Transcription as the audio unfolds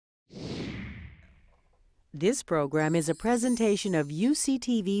This program is a presentation of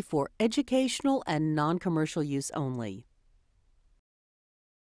UCTV for educational and non-commercial use only.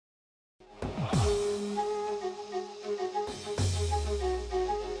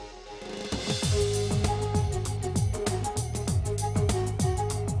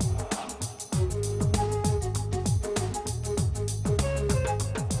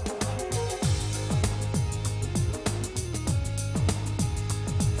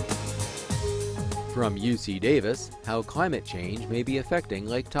 From UC Davis, how climate change may be affecting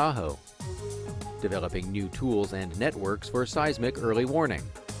Lake Tahoe. Developing new tools and networks for seismic early warning.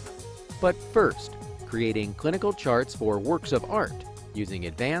 But first, creating clinical charts for works of art using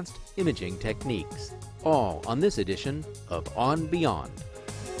advanced imaging techniques. All on this edition of OnBeyond.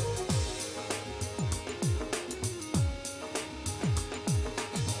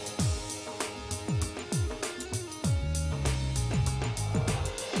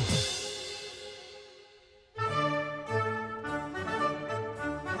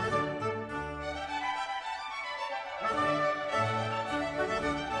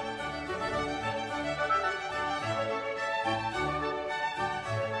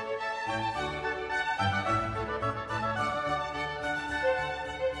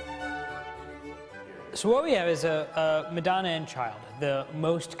 So what we have is a Madonna and Child, the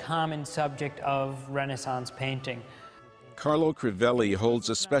most common subject of Renaissance painting. Carlo Crivelli holds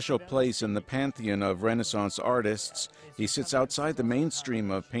a special place in the pantheon of Renaissance artists. He sits outside the mainstream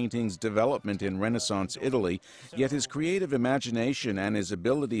of painting's development in Renaissance Italy, yet his creative imagination and his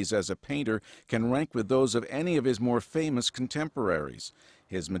abilities as a painter can rank with those of any of his more famous contemporaries.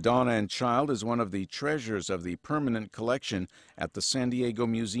 His Madonna and Child is one of the treasures of the permanent collection at the San Diego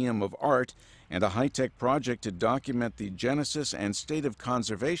Museum of Art, and a high-tech project to document the genesis and state of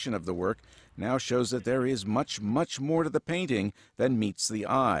conservation of the work now shows that there is much, much more to the painting than meets the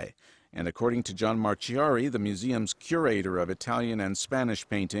eye. And according to John Marchiari, the museum's curator of Italian and Spanish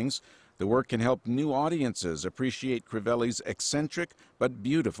paintings, the work can help new audiences appreciate Crivelli's eccentric but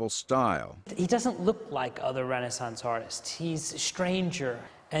beautiful style. He doesn't look like other Renaissance artists. He's a stranger.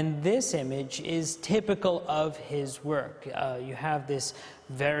 And this image is typical of his work. You have this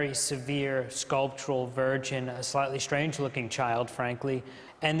very severe sculptural Virgin, a slightly strange-looking child, frankly,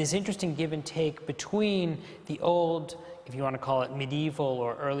 and this interesting give and take between the old, if you want to call it medieval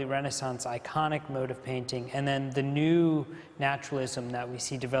or early Renaissance iconic mode of painting, and then the new naturalism that we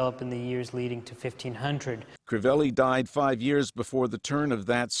see develop in the years leading to 1500. Crivelli died 5 years before the turn of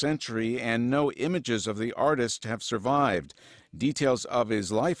that century, and no images of the artist have survived. Details of his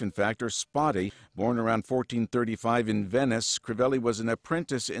life, in fact, are spotty. Born around 1435 in Venice, Crivelli was an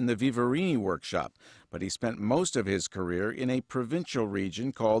apprentice in the Vivarini workshop, but he spent most of his career in a provincial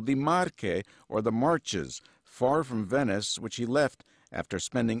region called the Marche, or the Marches, far from Venice, which he left after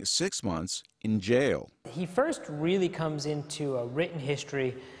spending 6 months in jail. He first really comes into a written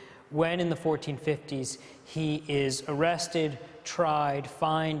history when in the 1450s he is arrested, tried,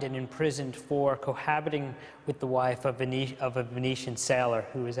 fined, and imprisoned for cohabiting with the wife of a Venetian sailor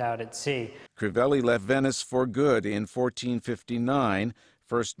who was out at sea. Crivelli left Venice for good in 1459,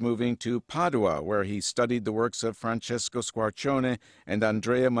 first moving to Padua, where he studied the works of Francesco Squarcione and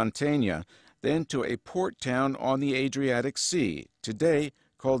Andrea Mantegna, then to a port town on the Adriatic Sea, today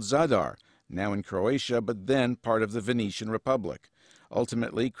called Zadar, now in Croatia, but then part of the Venetian Republic.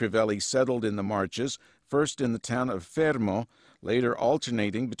 Ultimately, Crivelli settled in the Marches, first in the town of Fermo, later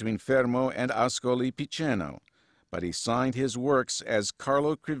alternating between Fermo and Ascoli Piceno. But he signed his works as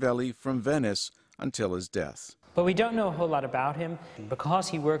Carlo Crivelli from Venice until his death. But we don't know a whole lot about him. Because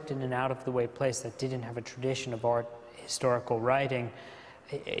he worked in an out-of-the-way place that didn't have a tradition of art historical writing,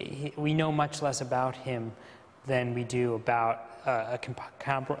 we know much less about him than we do about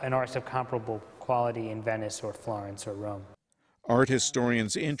an artist of comparable quality in Venice or Florence or Rome. Art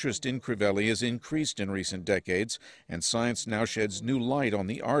historians' interest in Crivelli has increased in recent decades, and science now sheds new light on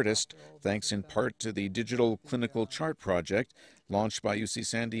the artist, thanks in part to the Digital Clinical Chart Project, launched by UC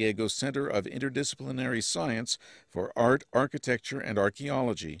San Diego's Center of Interdisciplinary Science for Art, Architecture, and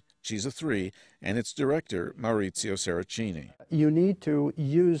Archaeology, CISA 3, and its director, Maurizio Seracini. You need to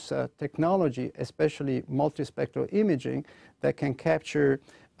use technology, especially multispectral imaging, that can capture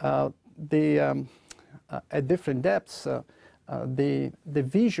at different depths the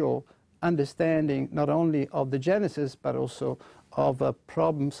visual understanding not only of the genesis but also of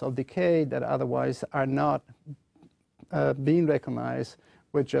problems of decay that otherwise are not being recognized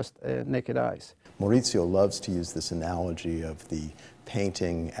with just naked eyes. Maurizio loves to use this analogy of the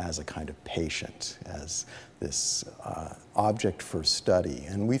painting as a kind of patient, as this object for study.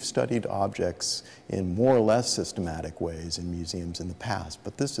 And we've studied objects in more or less systematic ways in museums in the past,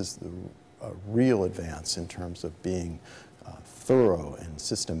 but this is a real advance in terms of being thorough and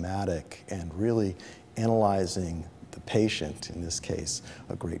systematic and really analyzing the patient, in this case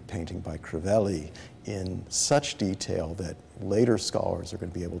a great painting by Crivelli, in such detail that later scholars are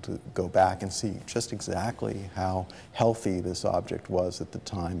going to be able to go back and see just exactly how healthy this object was at the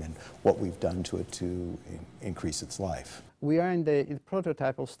time and what we've done to it to increase its life. We are in the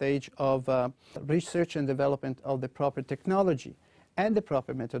prototypal stage of research and development of the proper technology and the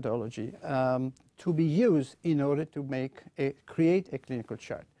proper methodology to be used in order to create a clinical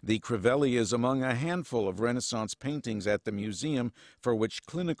chart. The Crivelli is among a handful of Renaissance paintings at the museum for which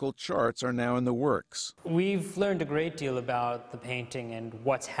clinical charts are now in the works. We've learned a great deal about the painting and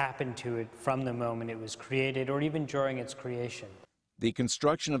what's happened to it from the moment it was created or even during its creation. The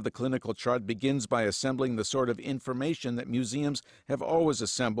construction of the clinical chart begins by assembling the sort of information that museums have always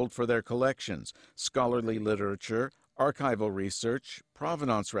assembled for their collections: scholarly literature, archival research,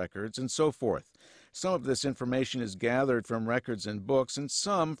 provenance records, and so forth. Some of this information is gathered from records and books, and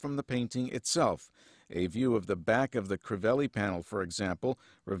some from the painting itself. A view of the back of the Crivelli panel, for example,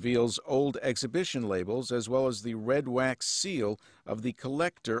 reveals old exhibition labels as well as the red wax seal of the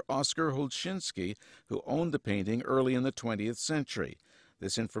collector Oskar Hulczynski, who owned the painting early in the 20th century.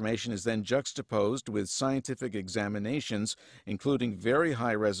 This information is then juxtaposed with scientific examinations, including very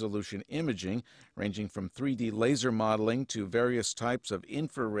high-resolution imaging, ranging from 3D laser modeling to various types of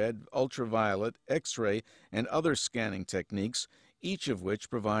infrared, ultraviolet, X-ray, and other scanning techniques, each of which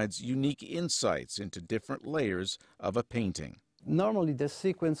provides unique insights into different layers of a painting. Normally, the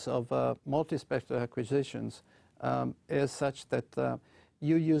sequence of multispectral acquisitions is such that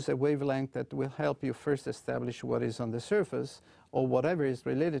you use a wavelength that will help you first establish what is on the surface, or whatever is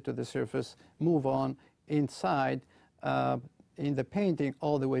related to the surface, move on inside in the painting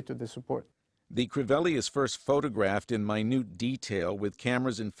all the way to the support. The Crivelli is first photographed in minute detail with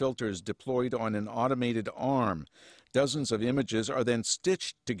cameras and filters deployed on an automated arm. Dozens of images are then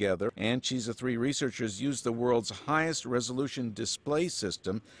stitched together, and CISA 3 researchers use the world's highest resolution display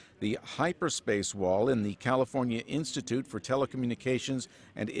system, the Hyperspace Wall in the California Institute for Telecommunications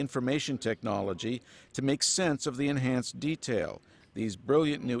and Information Technology, to make sense of the enhanced detail. These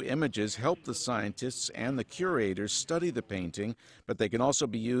brilliant new images help the scientists and the curators study the painting, but they can also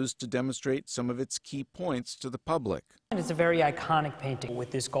be used to demonstrate some of its key points to the public. It's a very iconic painting with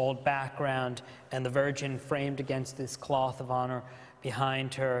this gold background and the Virgin framed against this cloth of honor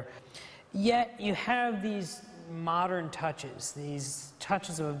behind her. Yet you have these modern touches, these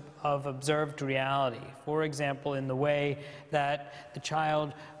touches of observed reality. For example, in the way that the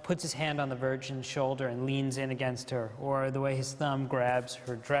child puts his hand on the Virgin's shoulder and leans in against her, or the way his thumb grabs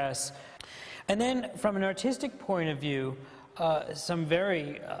her dress. And then from an artistic point of view, some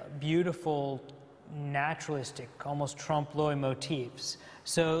very beautiful, naturalistic, almost trompe-l'oeil motifs.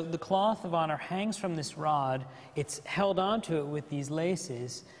 So the cloth of honor hangs from this rod, it's held onto it with these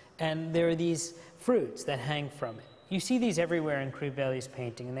laces, and there are these fruits that hang from it. You see these everywhere in Crivelli's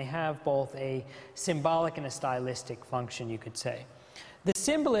painting, and they have both a symbolic and a stylistic function, you could say. The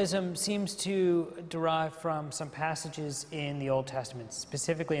symbolism seems to derive from some passages in the Old Testament,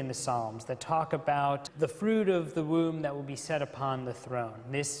 specifically in the Psalms, that talk about the fruit of the womb that will be set upon the throne.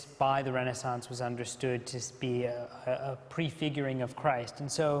 This, by the Renaissance, was understood to be a prefiguring of Christ.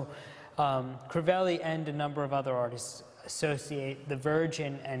 And so Crivelli and a number of other artists associate the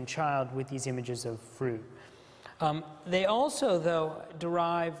Virgin and child with these images of fruit. They also, though,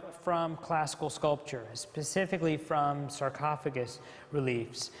 derive from classical sculpture, specifically from sarcophagus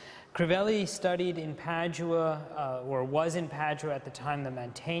reliefs. Crivelli studied in Padua, or was in Padua at the time that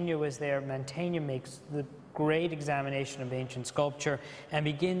Mantegna was there. Mantegna makes the great examination of ancient sculpture and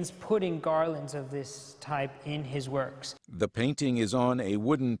begins putting garlands of this type in his works. The painting is on a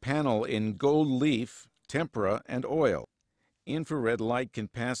wooden panel in gold leaf, tempera, and oil. Infrared light can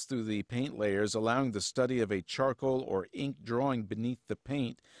pass through the paint layers, allowing the study of a charcoal or ink drawing beneath the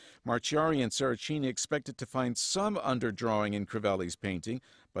paint. Marchiari and Seracini expected to find some underdrawing in Crivelli's painting,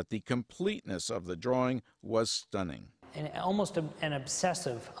 but the completeness of the drawing was stunning. And almost an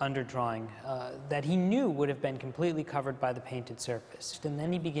obsessive underdrawing that he knew would have been completely covered by the painted surface. And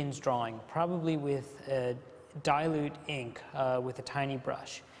then he begins drawing, probably with dilute ink with a tiny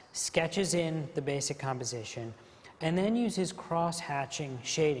brush, sketches in the basic composition, and then uses cross-hatching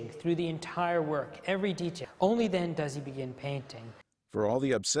shading through the entire work, every detail. Only then does he begin painting. For all the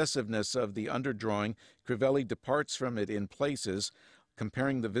obsessiveness of the underdrawing, Crivelli departs from it in places.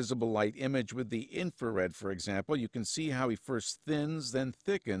 Comparing the visible light image with the infrared, for example, you can see how he first thins, then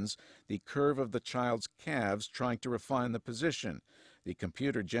thickens the curve of the child's calves, trying to refine the position. The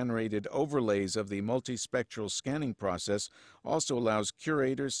computer-generated overlays of the multispectral scanning process also allows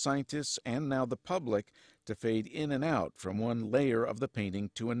curators, scientists, and now the public to fade in and out from one layer of the painting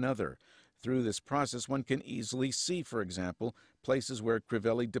to another. Through this process, one can easily see, for example, places where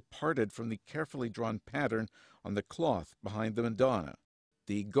Crivelli departed from the carefully drawn pattern on the cloth behind the Madonna.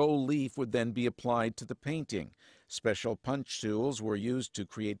 The gold leaf would then be applied to the painting. Special punch tools were used to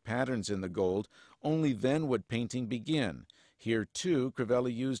create patterns in the gold. Only then would painting begin. Here, too,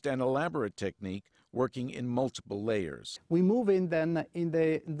 Crivelli used an elaborate technique, working in multiple layers. We move in then in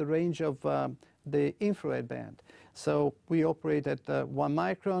the range of the infrared band. So we operate at 1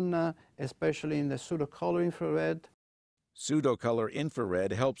 micron, especially in the pseudocolor infrared. Pseudocolor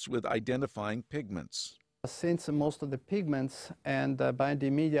infrared helps with identifying pigments. Since most of the pigments and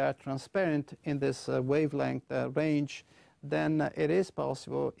binding media are transparent in this wavelength range, then it is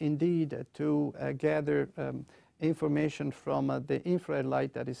possible indeed to gather information from the infrared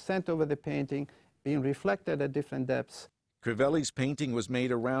light that is sent over the painting, being reflected at different depths. Crivelli's painting was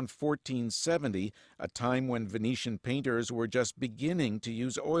made around 1470, a time when Venetian painters were just beginning to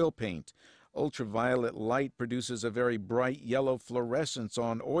use oil paint. Ultraviolet light produces a very bright yellow fluorescence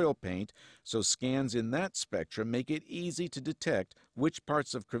on oil paint, so scans in that spectrum make it easy to detect which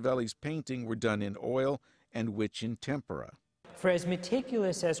parts of Crivelli's painting were done in oil and which in tempera. For as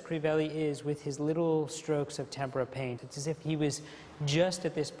meticulous as Crivelli is with his little strokes of tempera paint, it's as if he was just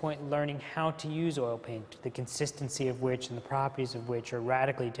at this point learning how to use oil paint, the consistency of which and the properties of which are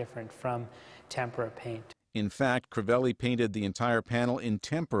radically different from tempera paint. In fact, Crivelli painted the entire panel in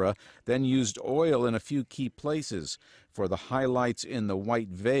tempera, then used oil in a few key places. For the highlights in the white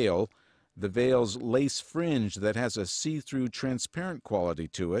veil, the veil's lace fringe that has a see-through transparent quality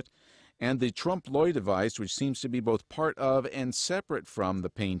to it, and the trompe-l'oeil device, which seems to be both part of and separate from the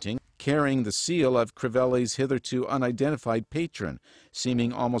painting, carrying the seal of Crivelli's hitherto unidentified patron,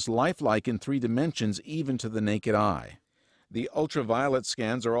 seeming almost lifelike in 3 dimensions even to the naked eye. The ultraviolet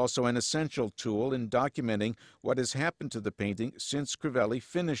scans are also an essential tool in documenting what has happened to the painting since Crivelli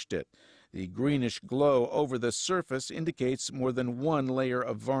finished it. The greenish glow over the surface indicates more than 1 layer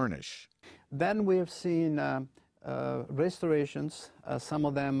of varnish. Then we have seen restorations. Some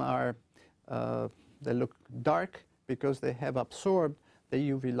of them are, they look dark because they have absorbed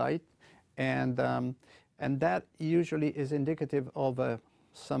the UV light, and that usually is indicative of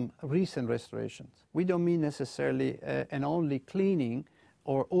some recent restorations. We don't mean necessarily an only cleaning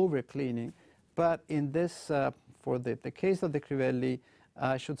or over-cleaning, but in this, for the case of the Crivelli,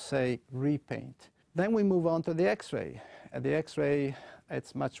 I should say repaint. Then we move on to the X-ray. The X-ray,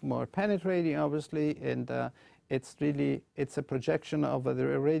 it's much more penetrating, obviously, and it's a projection of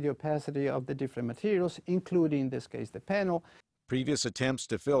the radio opacity of the different materials, including, in this case, the panel. Previous attempts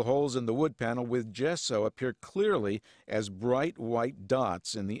to fill holes in the wood panel with gesso appear clearly as bright white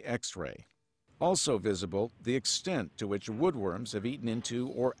dots in the X-ray. Also visible, the extent to which woodworms have eaten into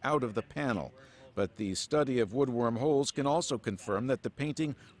or out of the panel. But the study of woodworm holes can also confirm that the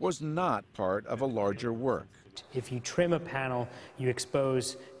painting was not part of a larger work. If you trim a panel, you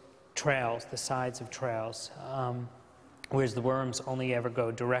expose trails, the sides of trails, whereas the worms only ever go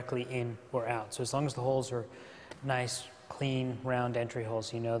directly in or out. So as long as the holes are nice, clean, round entry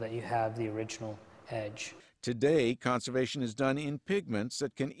holes, you know that you have the original edge. Today, conservation is done in pigments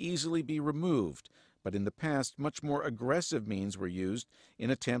that can easily be removed, but in the past, much more aggressive means were used in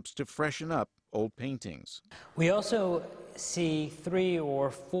attempts to freshen up old paintings. We also see 3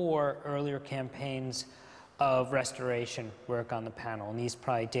 or 4 earlier campaigns of restoration work on the panel, and these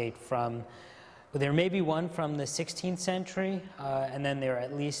probably date from, well, there may be one from the 16th century, and then there are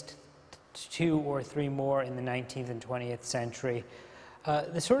at least 2 or 3 more in the 19th and 20th century.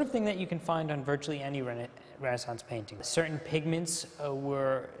 The sort of thing that you can find on virtually any Renaissance painting. Certain pigments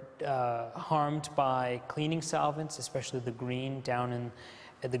were harmed by cleaning solvents, especially the green down in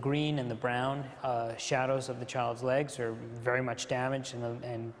the green and the brown shadows of the child's legs are very much damaged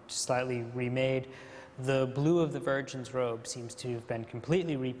and slightly remade. The blue of the Virgin's robe seems to have been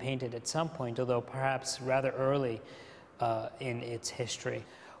completely repainted at some point, although perhaps rather early in its history.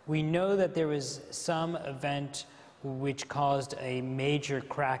 We know that there was some event which caused a major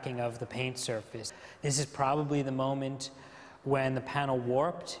cracking of the paint surface. This is probably the moment when the panel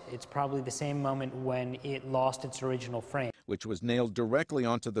warped. It's probably the same moment when it lost its original frame, which was nailed directly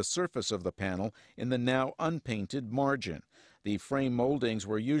onto the surface of the panel in the now unpainted margin. The frame moldings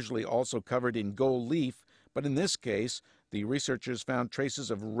were usually also covered in gold leaf, but in this case, the researchers found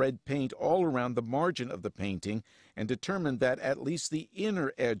traces of red paint all around the margin of the painting and determined that at least the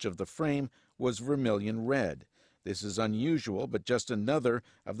inner edge of the frame was vermilion red. This is unusual, but just another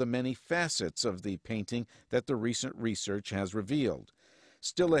of the many facets of the painting that the recent research has revealed.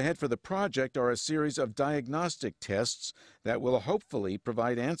 Still ahead for the project are a series of diagnostic tests that will hopefully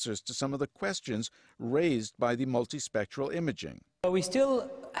provide answers to some of the questions raised by the multispectral imaging. But we still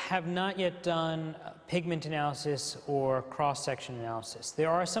have not yet done pigment analysis or cross-section analysis. There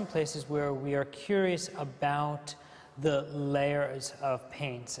are some places where we are curious about the layers of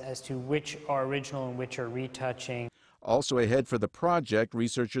paints as to which are original and which are retouching. Also ahead for the project,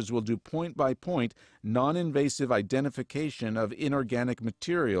 researchers will do point-by-point, non-invasive identification of inorganic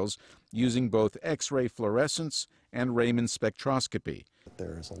materials using both X-ray fluorescence and Raman spectroscopy.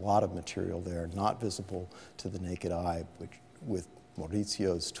 There is a lot of material there not visible to the naked eye, which with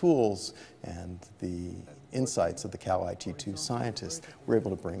Maurizio's tools and the insights of the Cal IT2 scientists, we're able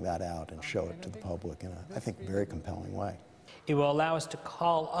to bring that out and show it to the public in a, I think, very compelling way. It will allow us to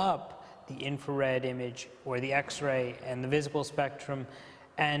call up the infrared image or the X-ray and the visible spectrum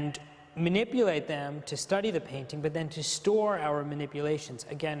and manipulate them to study the painting, but then to store our manipulations,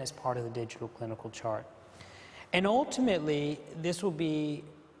 again, as part of the digital clinical chart. And ultimately, this will be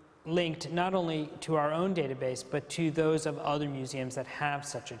linked not only to our own database, but to those of other museums that have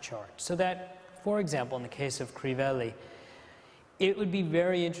such a chart. So that, for example, in the case of Crivelli, it would be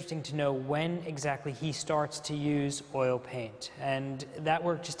very interesting to know when exactly he starts to use oil paint, and that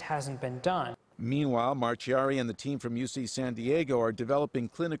work just hasn't been done. Meanwhile, Marchiari and the team from UC San Diego are developing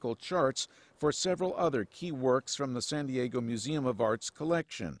clinical charts for several other key works from the San Diego Museum of Art's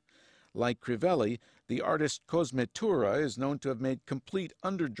collection. Like Crivelli, the artist Cosme Tura is known to have made complete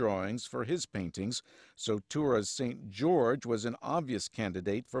underdrawings for his paintings, so Tura's St. George was an obvious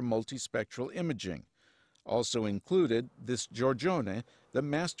candidate for multispectral imaging. Also included this Giorgione, the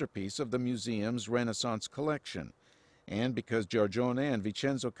masterpiece of the museum's Renaissance collection. And because Giorgione and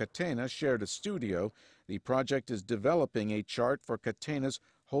Vincenzo Catena shared a studio, the project is developing a chart for Catena's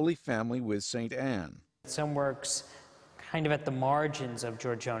Holy Family with St. Anne. Some works kind of at the margins of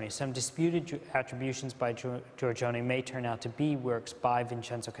Giorgione. Some disputed attributions by Giorgione may turn out to be works by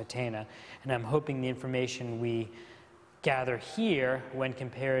Vincenzo Catena, and I'm hoping the information we gather here, when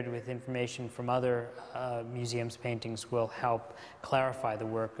compared with information from other museums' paintings, will help clarify the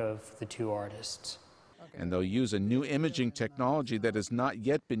work of the two artists. And they'll use a new imaging technology that has not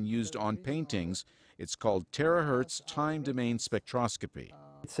yet been used on paintings. It's called terahertz time domain spectroscopy.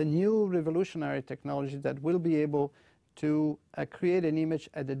 It's a new revolutionary technology that will be able to create an image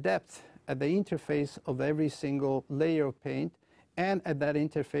at the depth, at the interface of every single layer of paint, and at that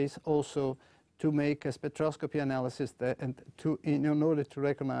interface also to make a spectroscopy analysis in order to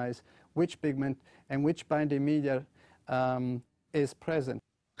recognize which pigment and which binding media is present.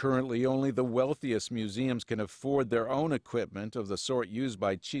 Currently, only the wealthiest museums can afford their own equipment of the sort used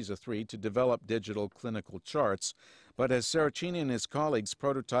by CISA 3 to develop digital clinical charts. But as Seracini and his colleagues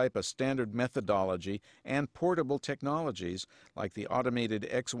prototype a standard methodology and portable technologies like the automated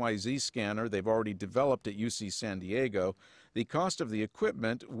XYZ scanner they've already developed at UC San Diego, the cost of the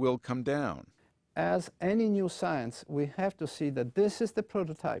equipment will come down. As any new science, we have to see that this is the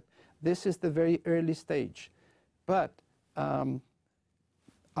prototype. This is the very early stage. But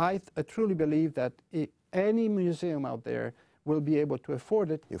I truly believe that any museum out there will be able to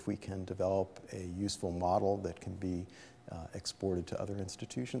afford it. If we can develop a useful model that can be exported to other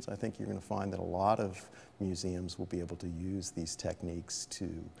institutions, I think you're going to find that a lot of museums will be able to use these techniques to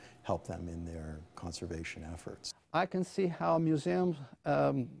help them in their conservation efforts. I can see how museums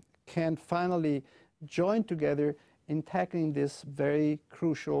can finally join together in tackling these very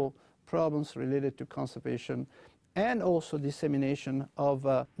crucial problems related to conservation and also dissemination of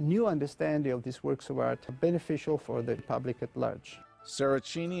new understanding of these works of art, beneficial for the public at large.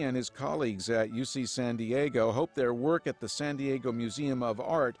 Seracini and his colleagues at UC San Diego hope their work at the San Diego Museum of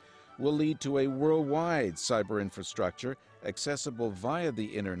Art will lead to a worldwide cyber infrastructure accessible via the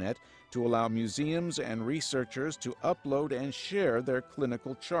internet to allow museums and researchers to upload and share their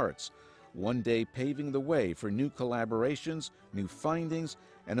clinical charts, one day paving the way for new collaborations, new findings,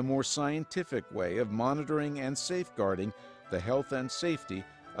 and a more scientific way of monitoring and safeguarding the health and safety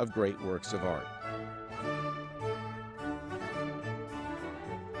of great works of art.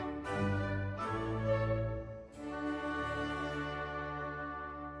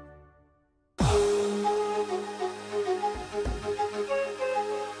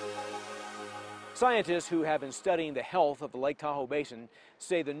 Scientists who have been studying the health of the Lake Tahoe Basin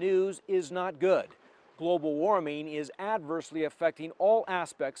say the news is not good. Global warming is adversely affecting all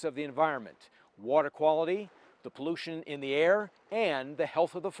aspects of the environment: water quality, the pollution in the air, and the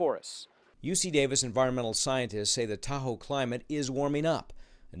health of the forests. UC Davis environmental scientists say the Tahoe climate is warming up.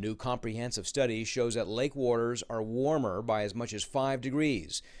 A new comprehensive study shows that lake waters are warmer by as much as 5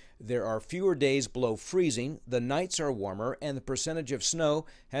 degrees. There are fewer days below freezing, the nights are warmer, and the percentage of snow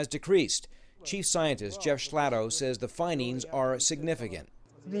has decreased. Chief Scientist Jeff Schlato says the findings are significant.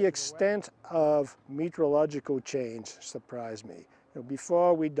 The extent of meteorological change surprised me.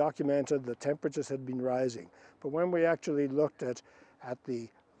 Before, we documented the temperatures had been rising, but when we actually looked at the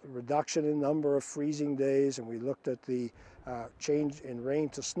reduction in number of freezing days and we looked at the change in rain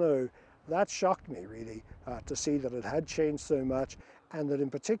to snow, that shocked me really to see that it had changed so much, and that in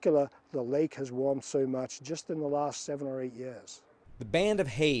particular the lake has warmed so much just in the last 7 or 8 years. The band of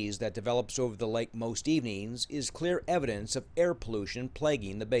haze that develops over the lake most evenings is clear evidence of air pollution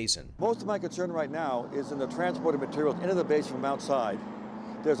plaguing the basin. Most of my concern right now is in the transport of materials into the basin from outside.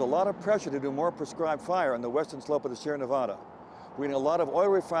 There's a lot of pressure to do more prescribed fire on the western slope of the Sierra Nevada. We're getting a lot of oil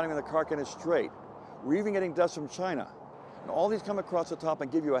refining in the Carquinez Strait. We're even getting dust from China. And all these come across the top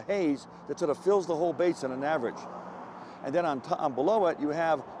and give you a haze that sort of fills the whole basin on average. And then on below it, you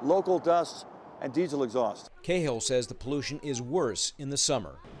have local dust and diesel exhaust. Cahill says the pollution is worse in the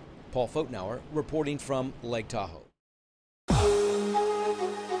summer. Paul Fotenauer reporting from Lake Tahoe.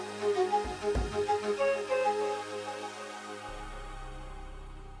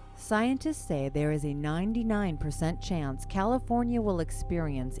 Scientists say there is a 99% chance California will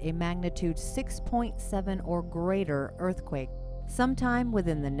experience a magnitude 6.7 or greater earthquake sometime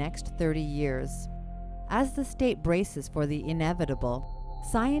within the next 30 years. As the state braces for the inevitable,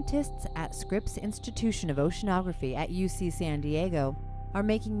 scientists at Scripps Institution of Oceanography at UC San Diego are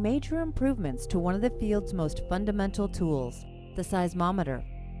making major improvements to one of the field's most fundamental tools, the seismometer,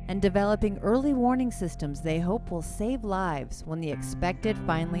 and developing early warning systems they hope will save lives when the expected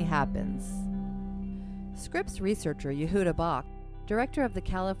finally happens. Scripps researcher Yehuda Bach, director of the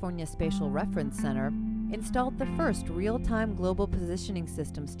California Spatial Reference Center, installed the first real-time global positioning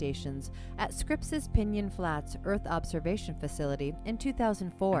system stations at Scripps's Pinyon Flats Earth Observation Facility in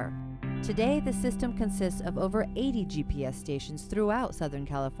 2004. Today, the system consists of over 80 GPS stations throughout Southern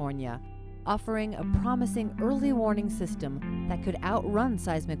California, offering a promising early warning system that could outrun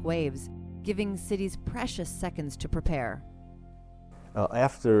seismic waves, giving cities precious seconds to prepare.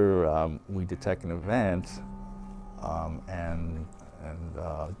 After we detect an event and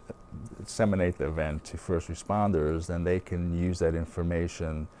disseminate the event to first responders, then they can use that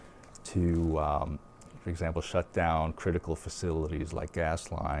information to, for example, shut down critical facilities like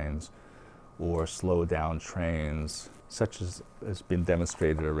gas lines or slow down trains, such as has been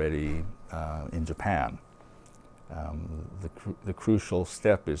demonstrated already in Japan. The crucial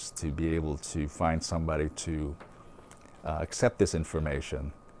step is to be able to find somebody to accept this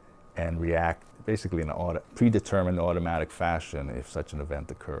information and react basically in a predetermined automatic fashion if such an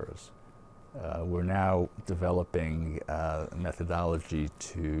event occurs. We're now developing a methodology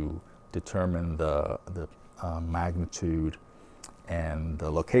to determine the magnitude and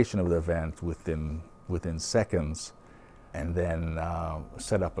the location of the event within seconds, and then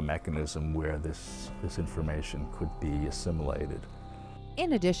set up a mechanism where this information could be assimilated.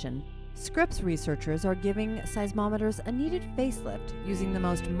 In addition, Scripps researchers are giving seismometers a needed facelift using the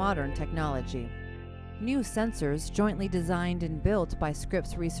most modern technology. New sensors, jointly designed and built by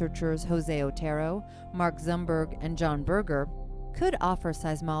Scripps researchers Jose Otero, Mark Zumberg, and John Berger, could offer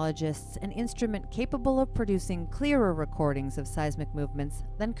seismologists an instrument capable of producing clearer recordings of seismic movements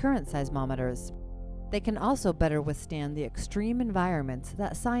than current seismometers. They can also better withstand the extreme environments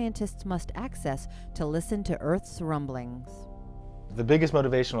that scientists must access to listen to Earth's rumblings. The biggest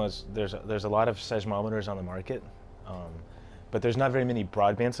motivation was there's a lot of seismometers on the market, but there's not very many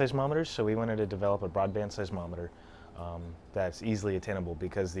broadband seismometers, so we wanted to develop a broadband seismometer that's easily attainable,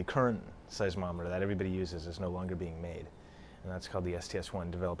 because the current seismometer that everybody uses is no longer being made, and that's called the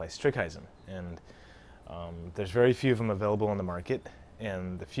STS-1, developed by Strickheisen. And there's very few of them available on the market,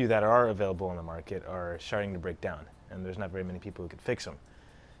 and the few that are available on the market are starting to break down, and there's not very many people who could fix them.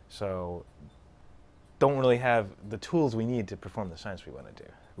 So don't really have the tools we need to perform the science we want to do.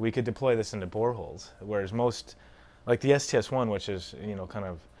 We could deploy this into boreholes, whereas most, like the STS-1, which is, you know, kind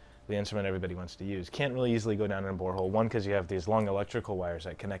of the instrument everybody wants to use, can't really easily go down in a borehole. One, because you have these long electrical wires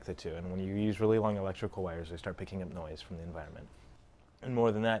that connect the two, and when you use really long electrical wires, they start picking up noise from the environment. And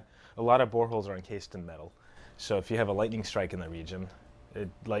more than that, a lot of boreholes are encased in metal. So if you have a lightning strike in the region,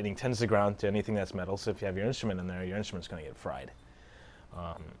 lightning tends to ground to anything that's metal, so if you have your instrument in there, your instrument's going to get fried.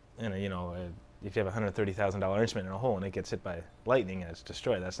 And you know, if you have a $130,000 instrument in a hole and it gets hit by lightning and it's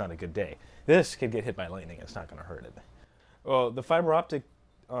destroyed, that's not a good day. This could get hit by lightning, it's not going to hurt it. Well, the fiber optic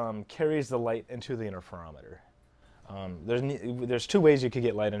carries the light into the interferometer. There's two ways you could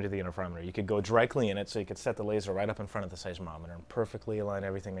get light into the interferometer. You could go directly in it, so you could set the laser right up in front of the seismometer and perfectly align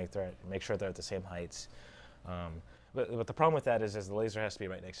everything, make sure they're at the same heights. But the problem with that is the laser has to be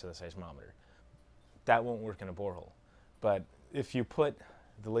right next to the seismometer. That won't work in a borehole. But if you put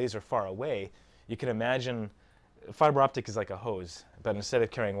the laser far away, you can imagine fiber optic is like a hose, but instead of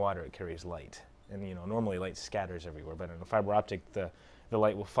carrying water, it carries light. And normally light scatters everywhere, but in a fiber optic, the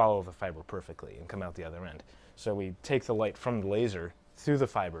light will follow the fiber perfectly and come out the other end. So we take the light from the laser through the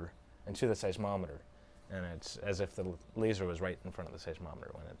fiber and to the seismometer, and it's as if the laser was right in front of the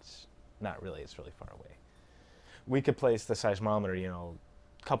seismometer when it's not really, it's really far away. We could place the seismometer,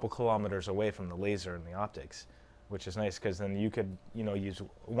 a couple kilometers away from the laser and the optics, which is nice because then you could, use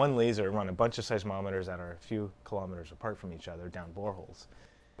one laser, run a bunch of seismometers that are a few kilometers apart from each other down boreholes.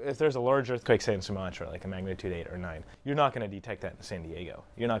 If there's a large earthquake, say in Sumatra, like a magnitude 8 or 9, you're not going to detect that in San Diego.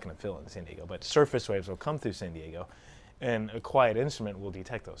 You're not going to feel it in San Diego, but surface waves will come through San Diego, and a quiet instrument will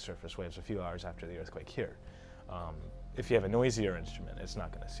detect those surface waves a few hours after the earthquake here. If you have a noisier instrument, it's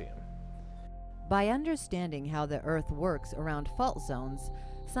not going to see them. By understanding how the Earth works around fault zones,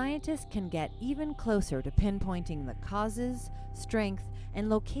 scientists can get even closer to pinpointing the causes, strength, and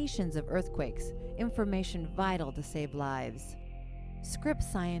locations of earthquakes, information vital to save lives.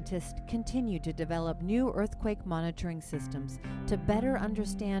 Scripps scientists continue to develop new earthquake monitoring systems to better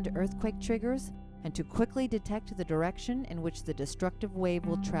understand earthquake triggers and to quickly detect the direction in which the destructive wave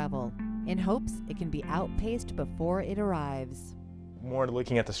will travel, in hopes it can be outpaced before it arrives. More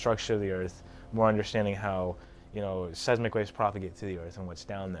looking at the structure of the Earth, more understanding how seismic waves propagate through the Earth and what's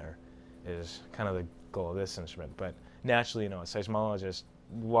down there is kind of the goal of this instrument. But naturally, a seismologist,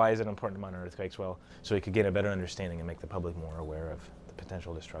 why is it important to monitor earthquakes? Well, so we could get a better understanding and make the public more aware of the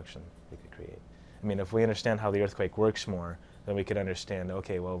potential destruction we could create. I mean, if we understand how the earthquake works more, then we could understand,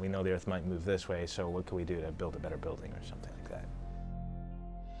 okay, well, we know the Earth might move this way, so what can we do to build a better building or something?